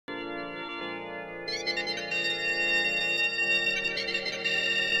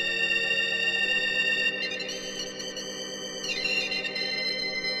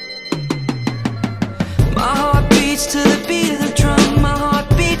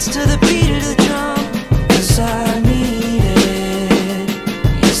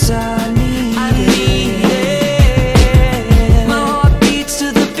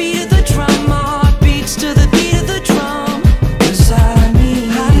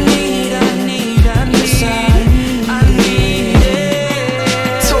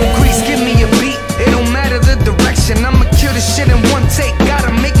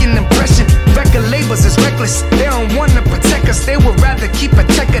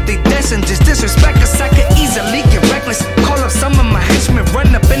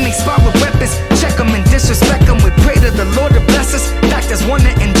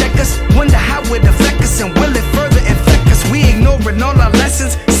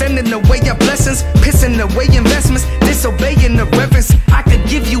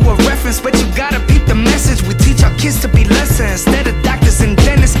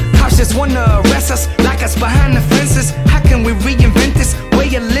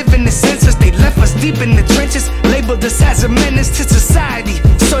was a menace to society,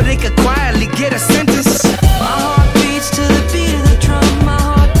 so they could quietly get a sentence. My heart beats to the beat of the drum. My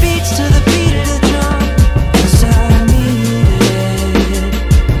heart beats to the beat of the drum. Yes, I need it.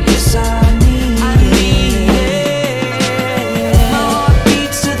 Yes, I need it. My heart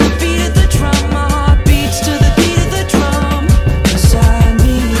beats to the beat of the drum. My heart beats to the beat of the drum. Yes, I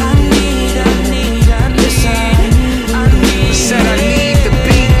need it. Said I need the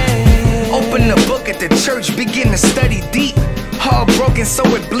beat. Open the book at the church, begin to study deep. Heartbroken so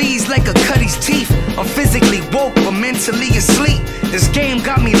it bleeds like a cutty's teeth. I'm physically woke but mentally asleep. This game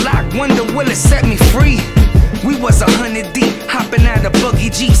got me locked, wonder will it set me free? We was 100 deep, hopping out of buggy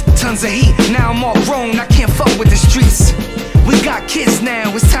jeeps, tons of heat. Now I'm all grown, I can't fuck with the streets. We got kids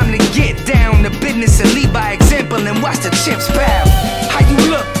now, it's time to get down to business and lead by example and watch the chips bow. How you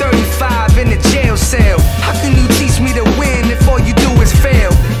look 35 in a jail cell? How can you teach me to win if all you do is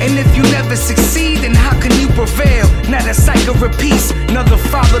fail? And if you never succeed, then how can you prevail? Now the cycle repeats, another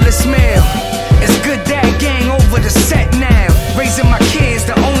fatherless male. It's good dad gang over the set now. Raising my kids,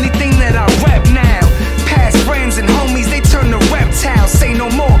 the only thing that I rep now. Past friends and homies, they turn to reptiles. Say no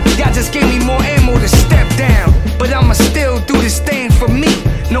more, y'all just gave me more ammo to step down. But I'ma still do this thing for me.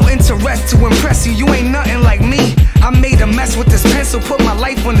 No interest to impress you, you ain't nothing like me. I made a mess with this pencil, put my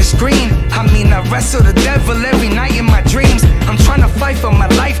life on the screen. I mean, I wrestle the devil every night in my dreams. I'm trying to fight for my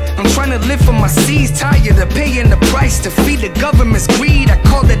life, I'm trying to live for my seeds. Tired of paying the price to feed the government's greed. I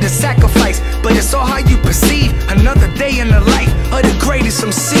call it a sacrifice, but it's all how you perceive.